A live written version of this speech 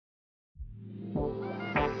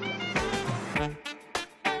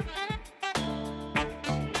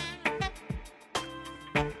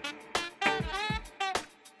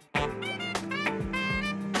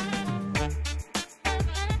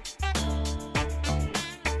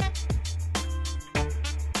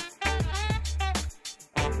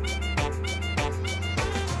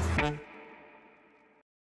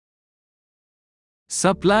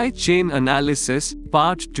Supply Chain Analysis,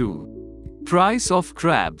 Part 2. Price of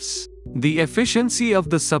crabs. The efficiency of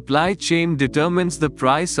the supply chain determines the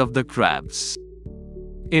price of the crabs.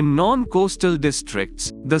 In non-coastal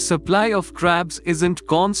districts, the supply of crabs isn't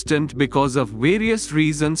constant because of various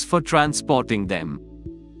reasons for transporting them.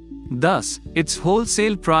 Thus, its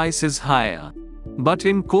wholesale price is higher. But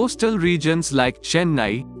in coastal regions like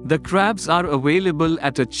Chennai, the crabs are available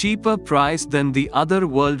at a cheaper price than the other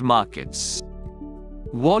world markets.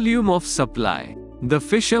 Volume of supply. The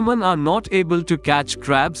fishermen are not able to catch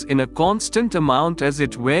crabs in a constant amount as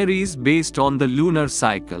it varies based on the lunar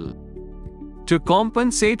cycle. To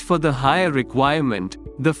compensate for the higher requirement,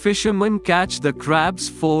 the fishermen catch the crabs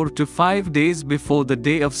 4 to 5 days before the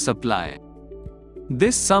day of supply.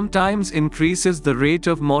 This sometimes increases the rate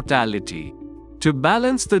of mortality. To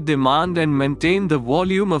balance the demand and maintain the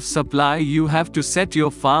volume of supply, you have to set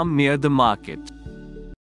your farm near the market.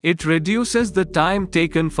 It reduces the time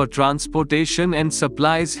taken for transportation and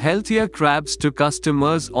supplies healthier crabs to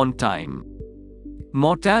customers on time.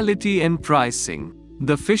 Mortality and pricing.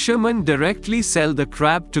 The fishermen directly sell the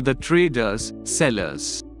crab to the traders,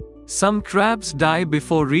 sellers. Some crabs die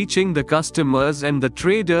before reaching the customers and the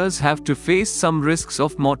traders have to face some risks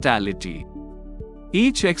of mortality.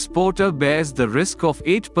 Each exporter bears the risk of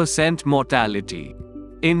 8% mortality.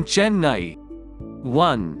 In Chennai,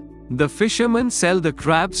 1. The fishermen sell the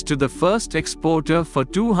crabs to the first exporter for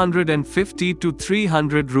 250 to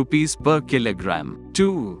 300 rupees per kilogram.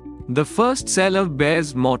 2. The first seller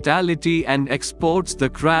bears mortality and exports the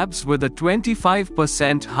crabs with a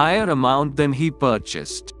 25% higher amount than he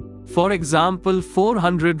purchased. For example,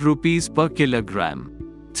 400 rupees per kilogram.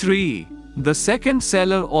 3. The second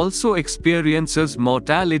seller also experiences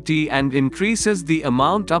mortality and increases the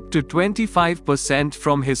amount up to 25%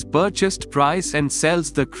 from his purchased price and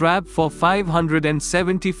sells the crab for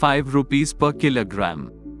 575 rupees per kilogram.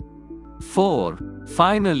 4.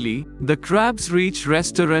 Finally, the crabs reach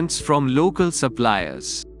restaurants from local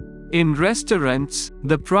suppliers. In restaurants,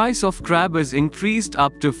 the price of crab is increased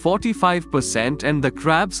up to 45% and the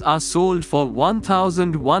crabs are sold for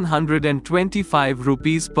 1,125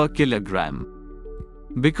 rupees per kilogram.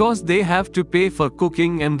 Because they have to pay for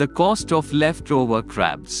cooking and the cost of leftover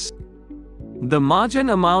crabs. The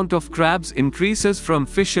margin amount of crabs increases from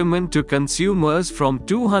fishermen to consumers from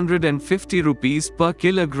 250 rupees per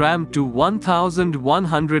kilogram to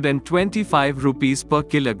 1,125 rupees per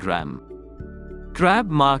kilogram. Crab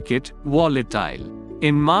market, volatile.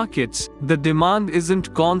 In markets, the demand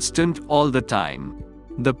isn't constant all the time.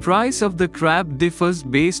 The price of the crab differs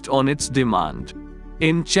based on its demand.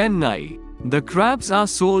 In Chennai, the crabs are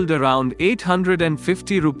sold around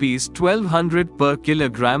 850 rupees 1200 per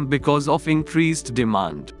kilogram because of increased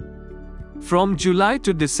demand. From July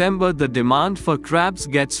to December, the demand for crabs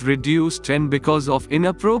gets reduced, and because of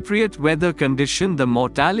inappropriate weather condition, the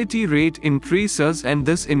mortality rate increases and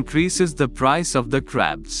this increases the price of the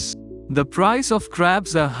crabs. The price of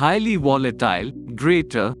crabs are highly volatile,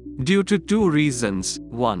 greater, due to two reasons.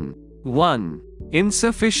 1.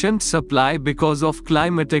 Insufficient supply because of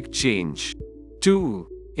climatic change. 2.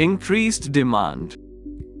 Increased demand.